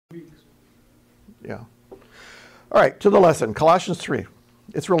Yeah. All right, to the lesson, Colossians 3.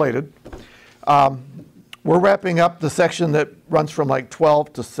 It's related. We're wrapping up the section that runs from like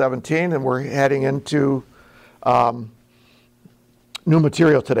 12 to 17, and we're heading into new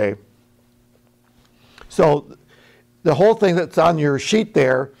material today. So the whole thing that's on your sheet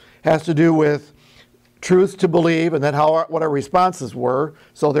there has to do with truths to believe, and then what our responses were.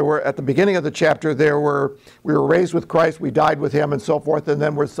 So there were, at the beginning of the chapter, we were raised with Christ, we died with him, and so forth, and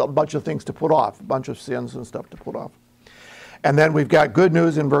then there's a bunch of things to put off, a bunch of sins and stuff to put off. And then we've got good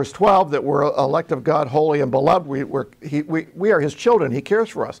news in verse 12 that we're elect of God, holy and beloved. We are his children. He cares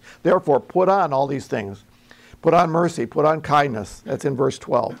for us. Therefore, put on all these things. Put on mercy, put on kindness. That's in verse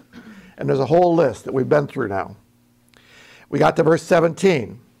 12. And there's a whole list that we've been through now. We got to verse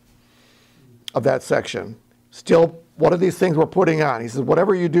 17 of that section. Still, what are these things we're putting on? He says,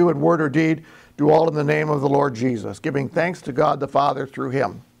 whatever you do in word or deed, do all in the name of the Lord Jesus, giving thanks to God the Father through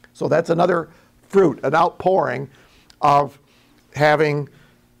him. So that's another fruit, an outpouring of having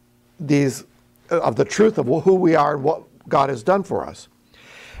these, of the truth of who we are and what God has done for us.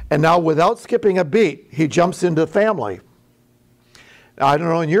 And now, without skipping a beat, he jumps into family. Now, I don't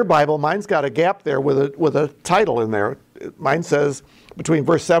know, in your Bible, mine's got a gap there with a title in there. Mine says, between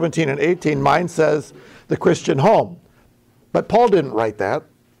verse 17 and 18, mine says, the Christian home. But Paul didn't write that.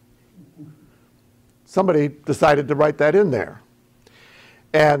 Somebody decided to write that in there.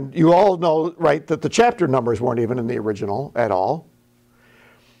 And you all know, right, that the chapter numbers weren't even in the original at all.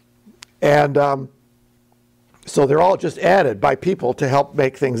 And so they're all just added by people to help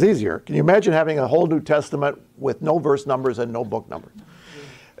make things easier. Can you imagine having a whole New Testament with no verse numbers and no book numbers?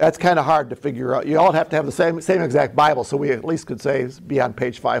 That's kind of hard to figure out. You all have to have the same exact Bible, so we at least could say be on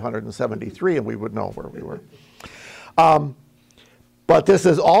page 573 and we would know where we were. But this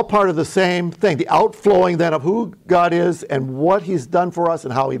is all part of the same thing, the outflowing then of who God is and what he's done for us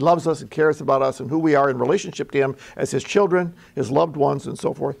and how he loves us and cares about us and who we are in relationship to him as his children, his loved ones, and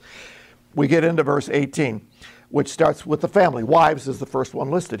so forth. We get into verse 18, which starts with the family. Wives is the first one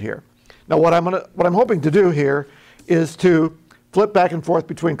listed here. Now what I'm hoping to do here is to flip back and forth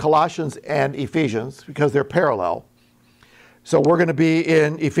between Colossians and Ephesians because they're parallel. So we're going to be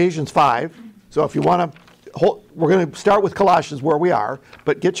in Ephesians 5. So if you want to, we're going to start with Colossians where we are,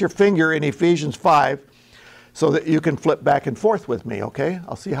 but get your finger in Ephesians 5 so that you can flip back and forth with me, okay?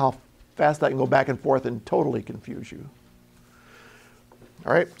 I'll see how fast I can go back and forth and totally confuse you.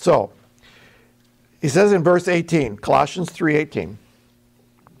 All right, so he says in verse 18, Colossians 3:18,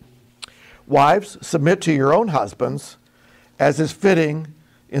 wives, submit to your own husbands as is fitting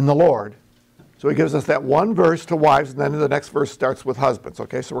in the Lord. So he gives us that one verse to wives, and then the next verse starts with husbands.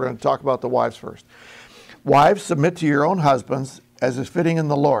 Okay, so we're going to talk about the wives first. Wives, submit to your own husbands as is fitting in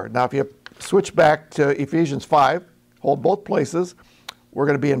the Lord. Now, if you switch back to Ephesians 5, hold both places. We're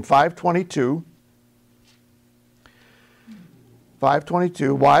going to be in 5:22.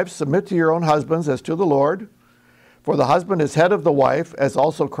 5:22, wives, submit to your own husbands as to the Lord. For the husband is head of the wife, as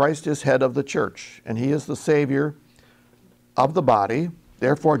also Christ is head of the church, and he is the Savior of the body.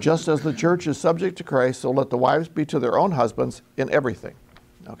 Therefore, just as the church is subject to Christ, so let the wives be to their own husbands in everything.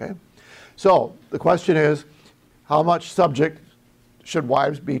 Okay? So, the question is, how much subject should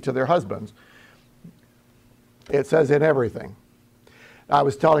wives be to their husbands? It says in everything. I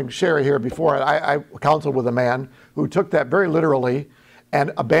was telling Sherry here before, I counseled with a man who took that very literally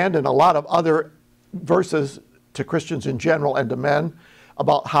and abandoned a lot of other verses to Christians in general and to men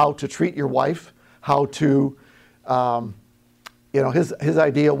about how to treat your wife, how to, his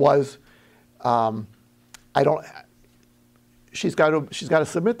idea was, she's got to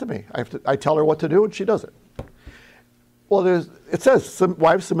submit to me. I tell her what to do and she does it. Well, it says,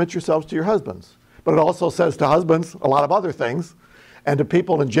 wives, submit yourselves to your husbands. But it also says to husbands a lot of other things. And to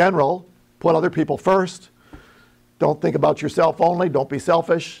people in general, put other people first. Don't think about yourself only. Don't be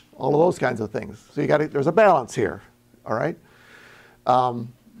selfish. All of those kinds of things. So there's a balance here, all right?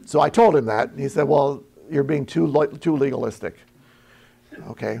 So I told him that. And he said, well, you're being too legalistic.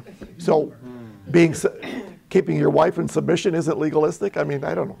 Okay, so keeping your wife in submission isn't legalistic? I mean,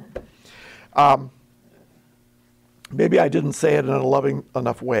 I don't know. Maybe I didn't say it in a loving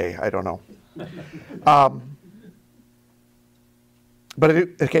enough way. I don't know. But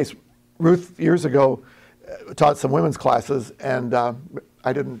in any case, Ruth years ago taught some women's classes, and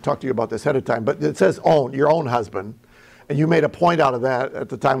I didn't talk to you about this ahead of time, but it says your own husband. And you made a point out of that at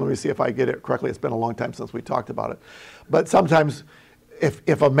the time. Let me see if I get it correctly. It's been a long time since we talked about it. But sometimes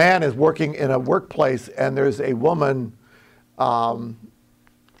if a man is working in a workplace and there's a woman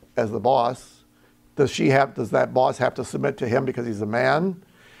as the boss, does that boss have to submit to him because he's a man?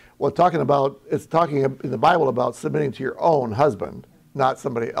 Well, it's talking in the Bible about submitting to your own husband, not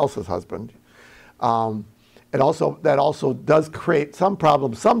somebody else's husband. And also, that also does create some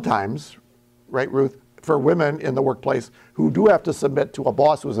problems sometimes, right, Ruth, for women in the workplace who do have to submit to a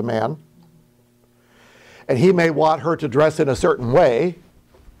boss who's a man. And he may want her to dress in a certain way.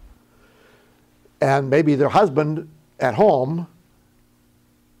 And maybe their husband at home,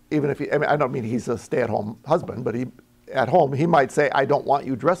 even if he, I mean, I don't mean he's a stay-at-home husband, but at home, he might say, I don't want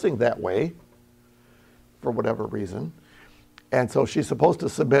you dressing that way for whatever reason. And so she's supposed to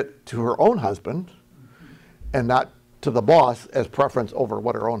submit to her own husband and not to the boss as preference over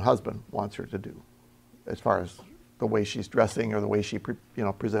what her own husband wants her to do, as far as the way she's dressing or the way she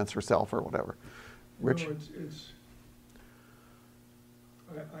presents herself or whatever. Rich?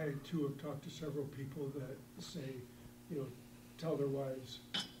 No, I too have talked to several people that say, tell their wives,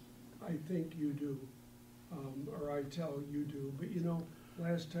 I think you do, or I tell you do. But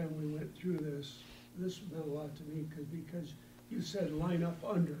last time we went through this meant a lot to me because you said line up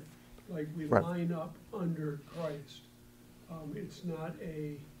under, like we right. line up under Christ. It's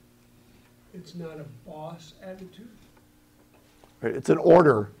not a boss attitude. Right. It's an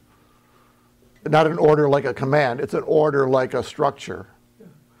order, not an order like a command. It's an order like a structure. Yeah.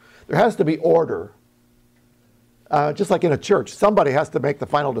 There has to be order. Just like in a church, somebody has to make the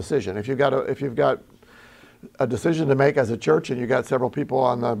final decision. If you've got a decision to make as a church and you've got several people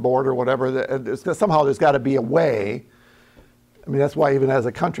on the board or whatever, somehow there's got to be a way. I mean, that's why even as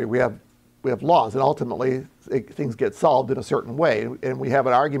a country we have laws, and ultimately things get solved in a certain way. And we have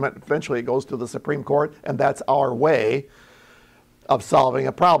an argument, eventually it goes to the Supreme Court, and that's our way of solving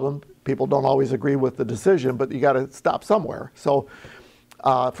a problem. People don't always agree with the decision, but you got to stop somewhere. So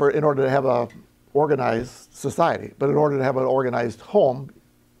in order to have a organized society, but in order to have an organized home,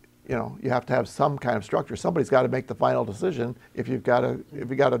 you have to have some kind of structure. Somebody's got to make the final decision if you've got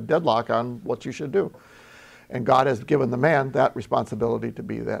a deadlock on what you should do. And God has given the man that responsibility to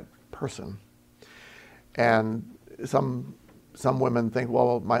be that person. And some women think,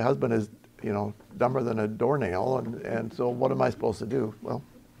 well, my husband is, dumber than a doornail, and so what am I supposed to do? Well,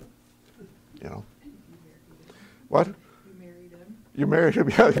 what? You married him.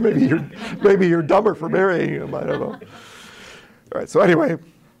 Yeah, maybe you're dumber for marrying him. I don't know. All right. So anyway,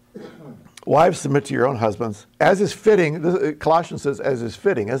 wives, submit to your own husbands as is fitting. Colossians says, as is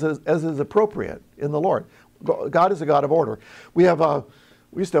fitting, as is appropriate in the Lord. God is a God of order. We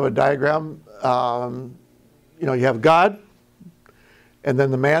used to have a diagram. You have God, and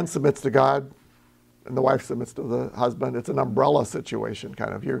then the man submits to God, and the wife submits to the husband. It's an umbrella situation,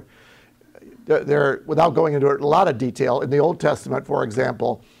 kind of. Without going into a lot of detail, in the Old Testament, for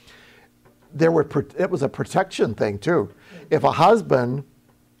example, it was a protection thing too. If a husband,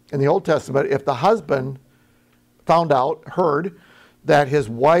 in the Old Testament, if the husband heard that his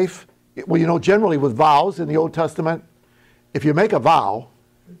wife, generally with vows in the Old Testament, if you make a vow,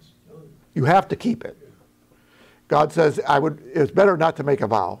 you have to keep it. God says, it's better not to make a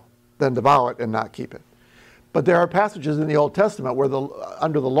vow than to vow it and not keep it. But there are passages in the Old Testament where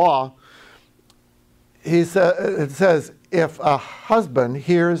under the law, it says, if a husband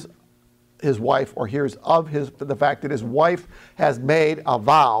hears his wife or hears of the fact that his wife has made a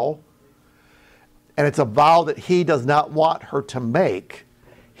vow, and it's a vow that he does not want her to make,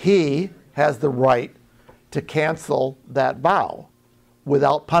 he has the right to cancel that vow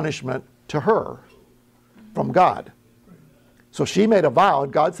without punishment to her from God. So she made a vow,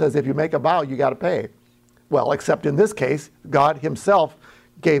 and God says, if you make a vow, you got to pay. Well, except in this case, God himself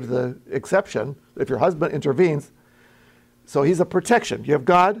gave the exception. If your husband intervenes, so he's a protection. You have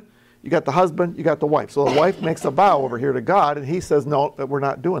God, you got the husband, you got the wife. So the wife makes a vow over here to God, and he says, no, we're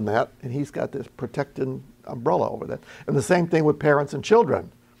not doing that. And he's got this protecting umbrella over that. And the same thing with parents and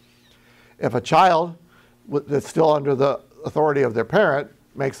children. If a child that's still under the authority of their parent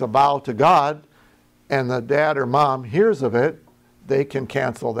makes a vow to God, and the dad or mom hears of it, they can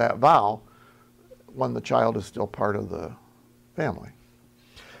cancel that vow when the child is still part of the family.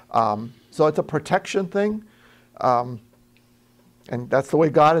 So it's a protection thing, and that's the way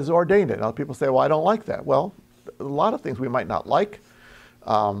God has ordained it. Now people say, well, I don't like that. Well, a lot of things we might not like.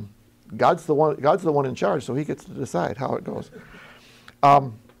 God's the one in charge, so he gets to decide how it goes.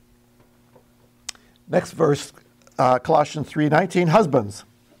 Next verse, Colossians 3:19, husbands.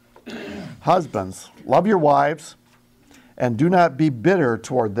 Husbands, love your wives and do not be bitter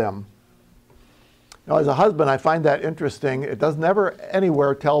toward them. Now, as a husband, I find that interesting. It does never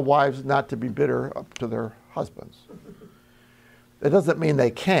anywhere tell wives not to be bitter up to their husbands. It doesn't mean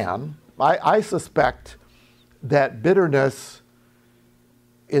they can. I suspect that bitterness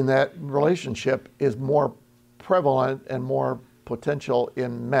in that relationship is more prevalent and more potential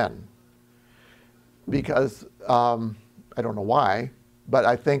in men. Because, I don't know why, but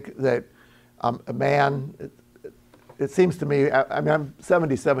I think that A man, it seems to me, I mean, I'm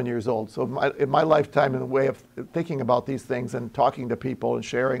 77 years old, so in my lifetime, in the way of thinking about these things and talking to people and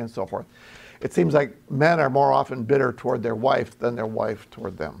sharing and so forth, it seems like men are more often bitter toward their wife than their wife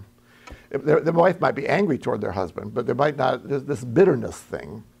toward them. Their wife might be angry toward their husband, but there might not, this bitterness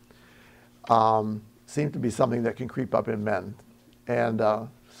thing seems to be something that can creep up in men. And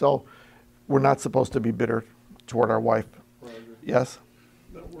so we're not supposed to be bitter toward our wife. Roger. Yes?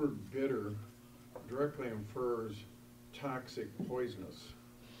 That word bitter directly infers toxic, poisonous.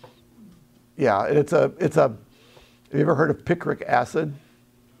 Yeah, have you ever heard of picric acid?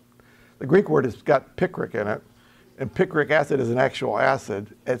 The Greek word has got picric in it, and picric acid is an actual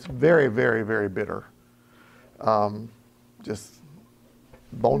acid. It's very, very, very bitter. Just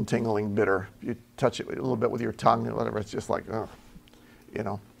bone-tingling bitter. You touch it a little bit with your tongue or whatever, it's just like, ugh, you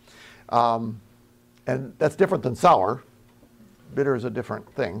know. And that's different than sour. Bitter is a different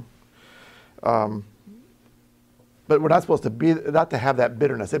thing. But we're not supposed to not to have that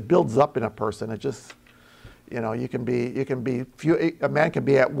bitterness. It builds up in a person. It just, you know, a man can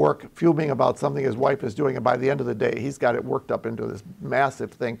be at work fuming about something his wife is doing, and by the end of the day, he's got it worked up into this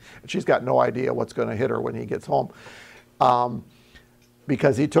massive thing, and she's got no idea what's going to hit her when he gets home.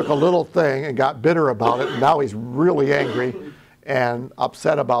 Because he took a little thing and got bitter about it, and now he's really angry and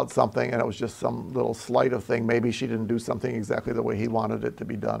upset about something, and it was just some little slight of thing. Maybe she didn't do something exactly the way he wanted it to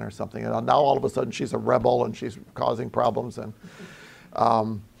be done or something. And now all of a sudden she's a rebel and she's causing problems, and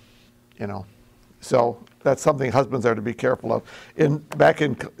you know. So that's something husbands are to be careful of. Back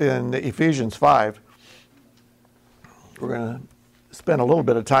in Ephesians 5, we're going to spend a little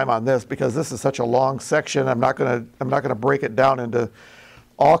bit of time on this because this is such a long section. I'm not going to break it down into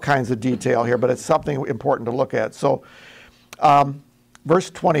all kinds of detail here, but it's something important to look at. So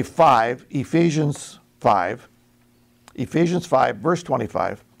verse 25, Ephesians 5, verse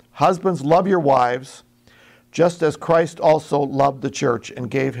 25. Husbands, love your wives, just as Christ also loved the church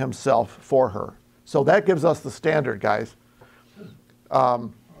and gave himself for her. So that gives us the standard, guys.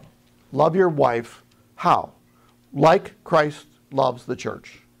 Love your wife. How? Like Christ loves the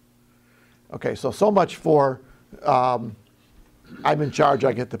church. Okay, so much for I'm in charge,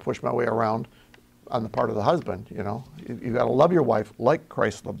 I get to push my way around on the part of the husband, you know. You got to love your wife like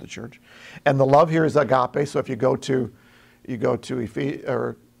Christ loved the church. And the love here is agape. So if you go to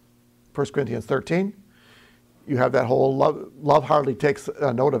 1 Corinthians 13, you have that whole love hardly takes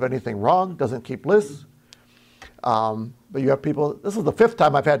a note of anything wrong, doesn't keep lists. But you have people, this is the 5th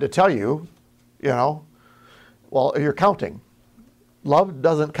time I've had to tell you, you know, well, you're counting. Love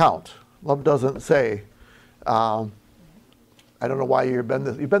doesn't count. Love doesn't say, I don't know why you've been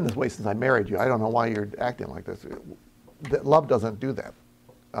this way since I married you. I don't know why you're acting like this. Love doesn't do that.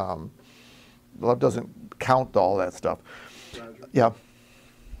 Love doesn't count all that stuff. Roger. Yeah.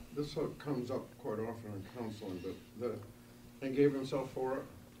 This comes up quite often in counseling, but and gave himself for it.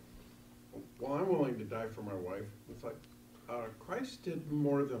 Well, I'm willing to die for my wife. It's like Christ did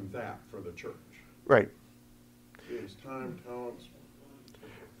more than that for the church. Right. His time, talents.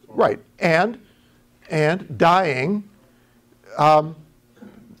 So Right. And dying. I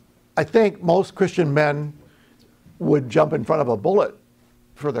think most Christian men would jump in front of a bullet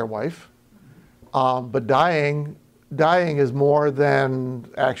for their wife, but dying is more than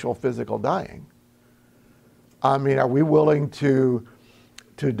actual physical dying. I mean, are we willing to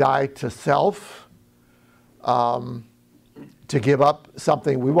die to self, to give up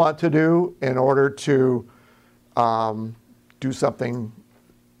something we want to do in order to do something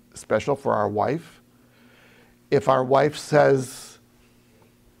special for our wife? If our wife says,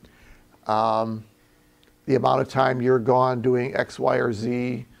 the amount of time you're gone doing X, Y, or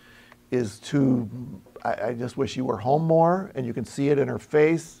Z is too, I just wish you were home more, and you can see it in her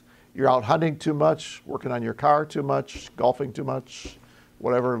face. You're out hunting too much, working on your car too much, golfing too much,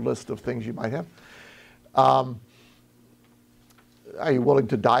 whatever list of things you might have. Are you willing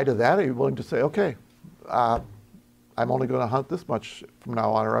to die to that? Are you willing to say, okay, I'm only going to hunt this much from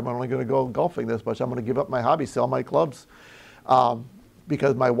now on, or I'm only going to go golfing this much. I'm going to give up my hobby, sell my clubs,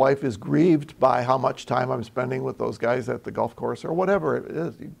 because my wife is grieved by how much time I'm spending with those guys at the golf course, or whatever it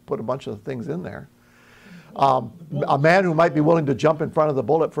is. You put a bunch of things in there. A man who might be willing to jump in front of the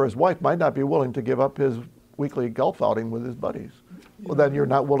bullet for his wife might not be willing to give up his weekly golf outing with his buddies. Well, then you're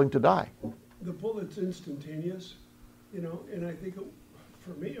not willing to die. The bullet's instantaneous, you know, and I think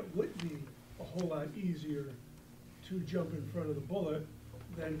for me it would be a whole lot easier to jump in front of the bullet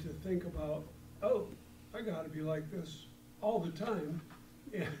than to think about, oh, I got to be like this all the time.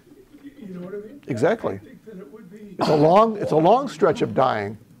 And, you know what I mean? Exactly. I think that it would be. It's a long stretch of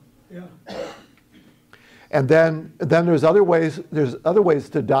dying. Yeah. And then there's other ways. There's other ways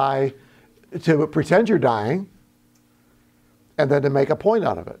to die to pretend you're dying and then to make a point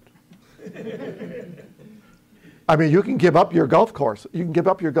out of it. I mean, you can give up your golf course. You can give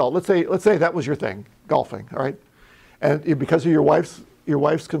up your golf. Let's say that was your thing, golfing, all right? And because of your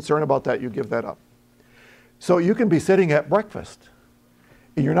wife's concern about that, you give that up. So you can be sitting at breakfast.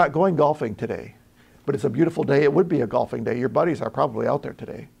 You're not going golfing today, but it's a beautiful day. It would be a golfing day. Your buddies are probably out there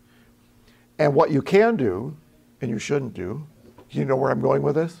today. And what you can do, and you shouldn't do, you know where I'm going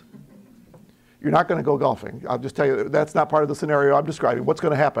with this? You're not going to go golfing. I'll just tell you, that's not part of the scenario I'm describing. What's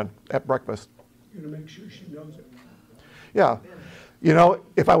going to happen at breakfast? You're going to make sure she knows it. Yeah. You know,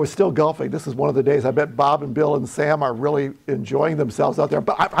 if I was still golfing, this is one of the days I bet Bob and Bill and Sam are really enjoying themselves out there.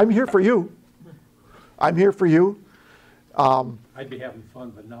 But I'm here for you. I'm here for you. I'd be having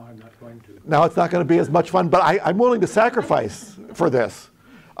fun, but now I'm not going to. Now it's not going to be as much fun, but I'm willing to sacrifice for this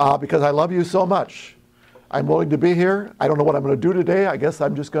because I love you so much. I'm willing to be here. I don't know what I'm going to do today. I guess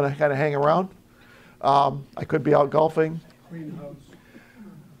I'm just going to kind of hang around. I could be out golfing. Clean house.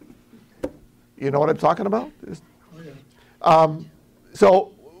 You know what I'm talking about? Oh, yeah.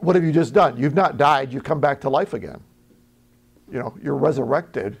 So what have you just done? You've not died. You come back to life again. You know, you're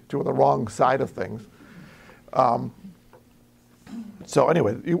resurrected to the wrong side of things. So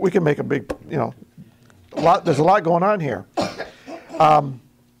anyway, we can make a big, you know, there's a lot going on here.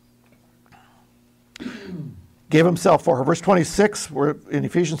 Gave himself for her. Verse 26, we're in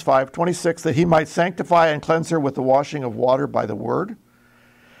Ephesians 5:26, that he might sanctify and cleanse her with the washing of water by the word,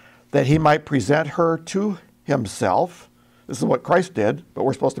 that he might present her to himself. This is what Christ did, but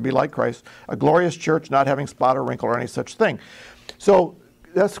we're supposed to be like Christ. A glorious church, not having spot or wrinkle or any such thing. So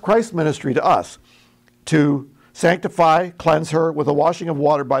that's Christ's ministry to us, to sanctify, cleanse her with the washing of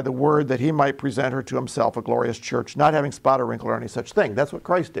water by the word, that he might present her to himself, a glorious church, not having spot or wrinkle or any such thing. That's what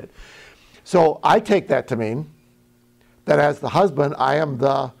Christ did. So I take that to mean that as the husband, I am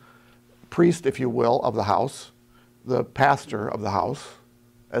the priest, if you will, of the house, the pastor of the house,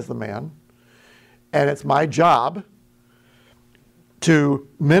 as the man. And it's my job to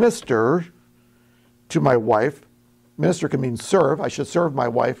minister to my wife. Minister can mean serve. I should serve my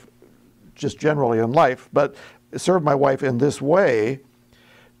wife just generally in life, but serve my wife in this way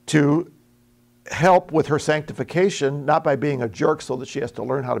to help with her sanctification, not by being a jerk so that she has to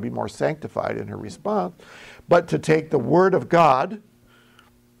learn how to be more sanctified in her response, but to take the Word of God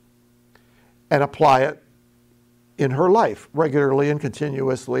and apply it in her life regularly and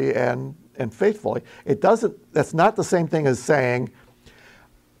continuously and faithfully. That's not the same thing as saying,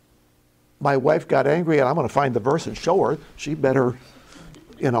 my wife got angry and I'm going to find the verse and show her. She better,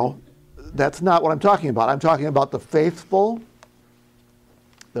 you know, that's not what I'm talking about. I'm talking about the faithful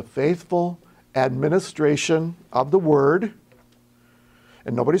administration of the Word.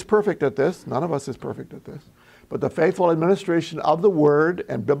 And nobody's perfect at this. None of us is perfect at this. But the faithful administration of the Word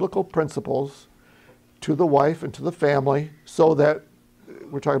and biblical principles to the wife and to the family, so that,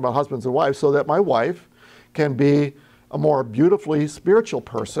 we're talking about husbands and wives, so that my wife can be a more beautifully spiritual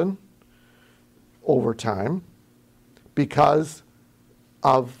person over time because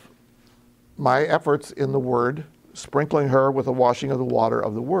of my efforts in the Word, sprinkling her with the washing of the water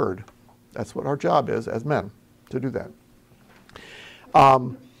of the Word. That's what our job is as men, to do that.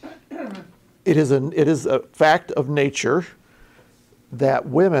 It is a fact of nature that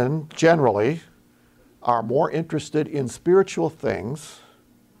women generally are more interested in spiritual things,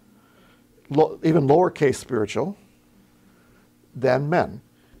 even lowercase spiritual, than men.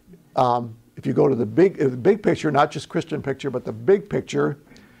 If you go to the big picture, not just Christian picture, but the big picture,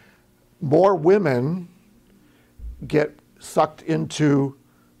 more women get sucked into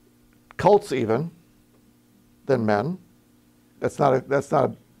cults even than men.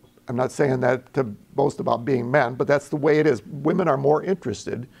 I'm not saying that to boast about being men, but that's the way it is. Women are more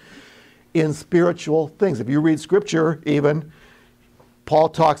interested in spiritual things. If you read Scripture even, Paul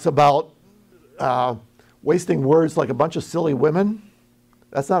talks about wasting words like a bunch of silly women.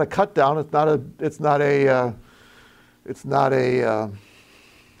 That's not a cut down. It's not a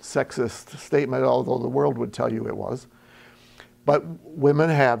sexist statement, although the world would tell you it was. But women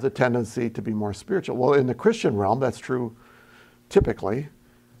have the tendency to be more spiritual. Well, in the Christian realm, that's true typically.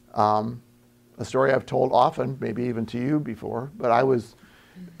 A story I've told often, maybe even to you before, but I was,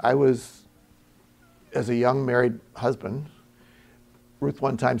 as a young married husband, Ruth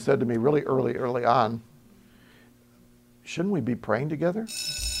one time said to me really early on, shouldn't we be praying together?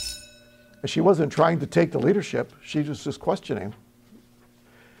 And she wasn't trying to take the leadership. She was just questioning.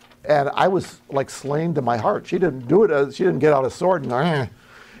 And I was like slain to my heart. She didn't do it. She didn't get out a sword and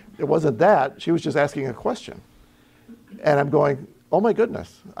it wasn't that. She was just asking a question. And I'm going, oh my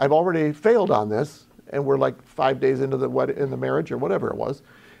goodness, I've already failed on this. And we're like 5 days into the marriage or whatever it was.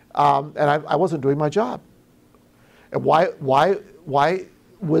 and I wasn't doing my job. And why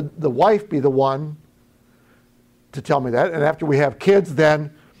would the wife be the one to tell me that? And after we have kids,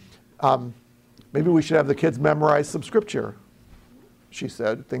 then maybe we should have the kids memorize some scripture, she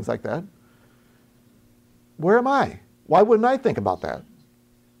said, things like that. Where am I? Why wouldn't I think about that?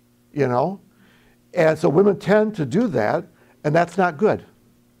 You know? And so women tend to do that, and that's not good.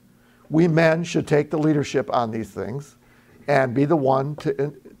 We men should take the leadership on these things and be the one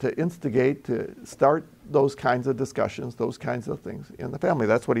to instigate, to start those kinds of discussions, those kinds of things in the family.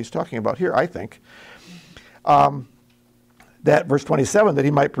 That's what he's talking about here, I think. That verse 27, that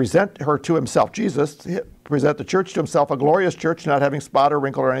he might present her to himself. Jesus, present the church to himself, a glorious church, not having spot or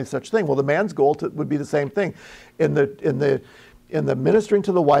wrinkle or any such thing. Well, the man's goal would be the same thing. In the ministering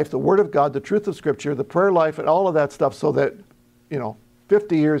to the wife, the word of God, the truth of Scripture, the prayer life, and all of that stuff, so that,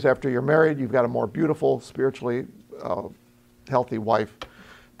 50 years after you're married, you've got a more beautiful, spiritually healthy wife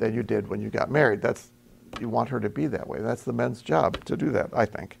than you did when you got married. You want her to be that way. That's the men's job to do that, I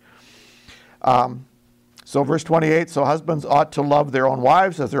think. So verse 28, so husbands ought to love their own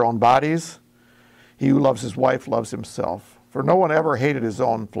wives as their own bodies. He who loves his wife loves himself. For no one ever hated his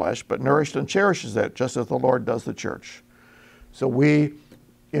own flesh, but nourished and cherishes it, just as the Lord does the church. So we,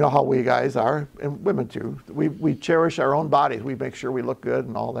 how we guys are, and women too, we cherish our own bodies. We make sure we look good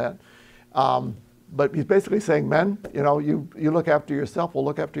and all that. But he's basically saying, men, you look after yourself, we'll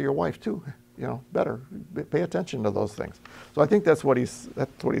look after your wife too. Better. Pay attention to those things. So I think that's what he's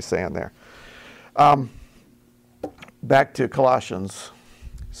saying there. Back to Colossians.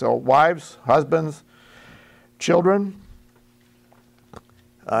 So wives, husbands, children.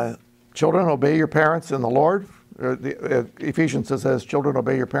 Children, obey your parents in the Lord. Ephesians says, children,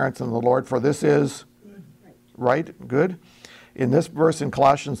 obey your parents in the Lord, for this is right, good. In this verse in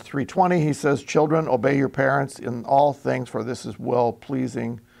Colossians 3:20, he says, children, obey your parents in all things, for this is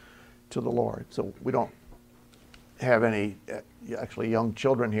well-pleasing to the Lord. So we don't have any actually young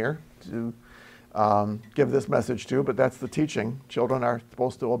children here to give this message to, but that's the teaching. Children are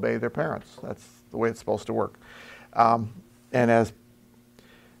supposed to obey their parents. That's the way it's supposed to work. And as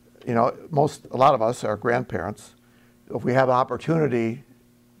a lot of us are grandparents. If we have an opportunity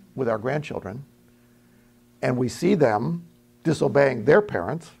with our grandchildren and we see them disobeying their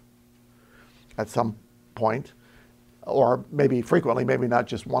parents at some point, or maybe frequently, maybe not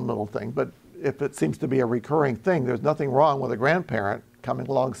just one little thing, but if it seems to be a recurring thing, there's nothing wrong with a grandparent coming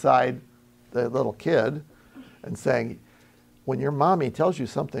alongside the little kid and saying, when your mommy tells you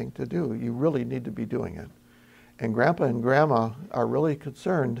something to do, you really need to be doing it. And grandpa and grandma are really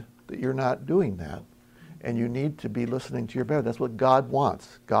concerned that you're not doing that. And you need to be listening to your parents. That's what God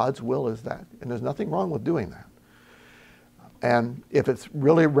wants. God's will is that. And there's nothing wrong with doing that. And if it's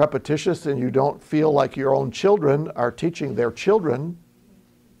really repetitious and you don't feel like your own children are teaching their children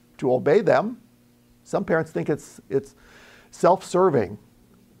to obey them, some parents think it's self-serving.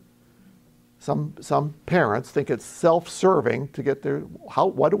 Some parents think it's self-serving to get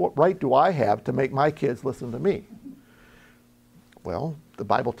what right do I have to make my kids listen to me? Well, the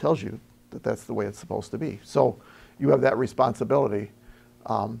Bible tells you that that's the way it's supposed to be. So you have that responsibility.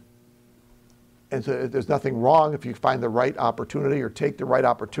 And so there's nothing wrong if you find the right opportunity or take the right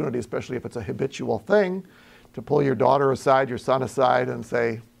opportunity, especially if it's a habitual thing, to pull your daughter aside, your son aside, and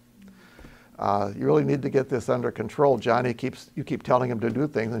say, you really need to get this under control. John, you keep telling him to do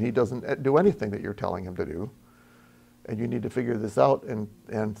things, and he doesn't do anything that you're telling him to do. And you need to figure this out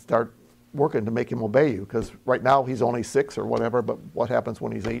and start working to make him obey you. Because right now he's only 6 or whatever, but what happens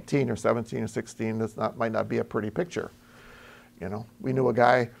when he's 18 or 17 or 16, might not be a pretty picture. We knew a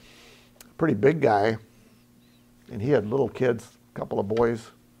guy, pretty big guy, and he had little kids, a couple of boys,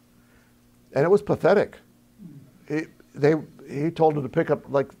 and it was pathetic. He told him to pick up,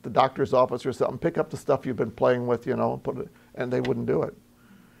 like the doctor's office or something, pick up the stuff you've been playing with, and they wouldn't do it.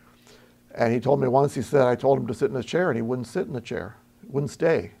 And he told me once, I told him to sit in a chair, and he wouldn't sit in the chair, wouldn't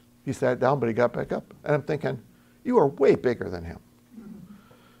stay. He sat down, but he got back up. And I'm thinking, you are way bigger than him.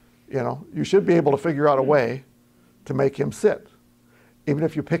 You should be able to figure out a way to make him sit. Even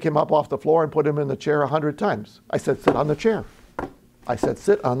if you pick him up off the floor and put him in the chair 100 times. I said, sit on the chair. I said,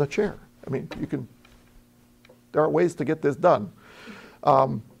 sit on the chair. I mean, there are ways to get this done.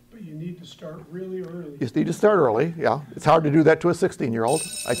 But you need to start really early. You need to start early, yeah. It's hard to do that to a 16-year-old,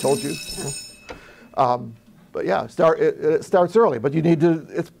 I told you. But yeah, it starts early. But you need to,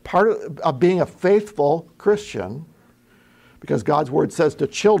 it's part of being a faithful Christian, because God's word says to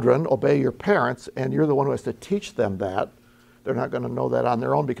children, obey your parents, and you're the one who has to teach them that. They're not going to know that on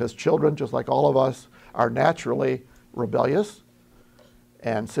their own, because children, just like all of us, are naturally rebellious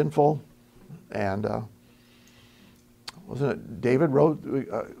and sinful and wasn't it David wrote,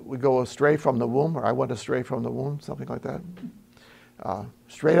 we go astray from the womb, or I went astray from the womb, something like that.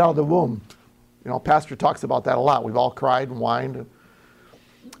 Straight out of the womb. You know, Pastor talks about that a lot. We've all cried and whined.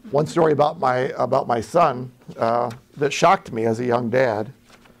 One story about my son that shocked me as a young dad.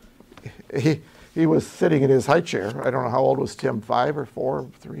 He was sitting in his high chair. I don't know how old was Tim, 5 or 4 or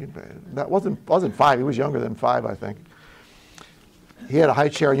 3? That wasn't 5. He was younger than 5, I think. He had a high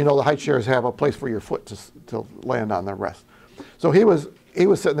chair. You know, the high chairs have a place for your foot to land on the rest. So he was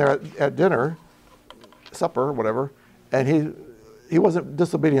sitting there at dinner, supper, or whatever, and he wasn't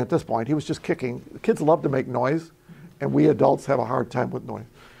disobedient at this point. He was just kicking. Kids love to make noise, and we adults have a hard time with noise.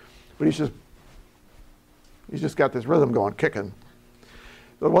 But he's just got this rhythm going, kicking.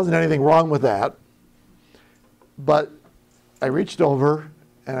 There wasn't anything wrong with that. But I reached over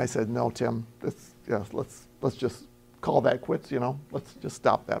and I said, "No, Tim, let's just call that quits, you know. Let's just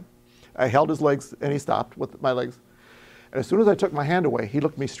stop that." I held his legs and he stopped with my legs. And as soon as I took my hand away, he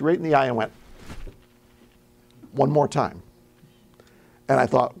looked me straight in the eye and went, "One more time." And I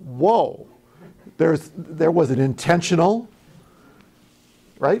thought, whoa, there was an intentional,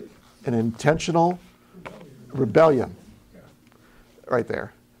 right? An intentional rebellion right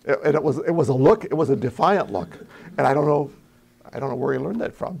there. And it was a look, it was a defiant look. And I don't know where he learned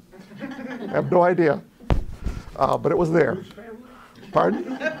that from. I have no idea. But it was there.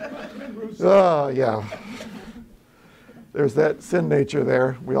 Pardon? Oh, yeah. There's that sin nature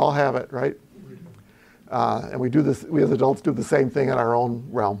there. We all have it, right? And we as adults do the same thing in our own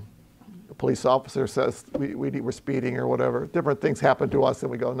realm. A police officer says we're speeding or whatever. Different things happen to us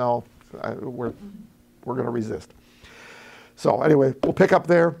and we go, no, we're going to resist. So anyway, we'll pick up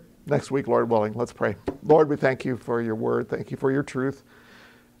there next week, Lord willing. Let's pray. Lord, we thank you for your word. Thank you for your truth.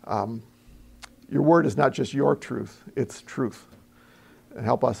 Your word is not just your truth, it's truth. And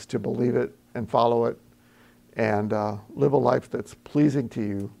help us to believe it and follow it and live a life that's pleasing to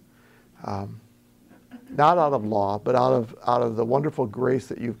you. Not out of law, but out of the wonderful grace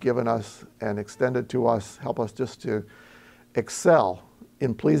that you've given us and extended to us. Help us just to excel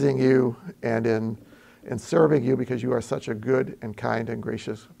in pleasing you and in serving you, because you are such a good and kind and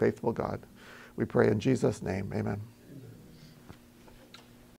gracious, faithful God. We pray in Jesus' name, amen.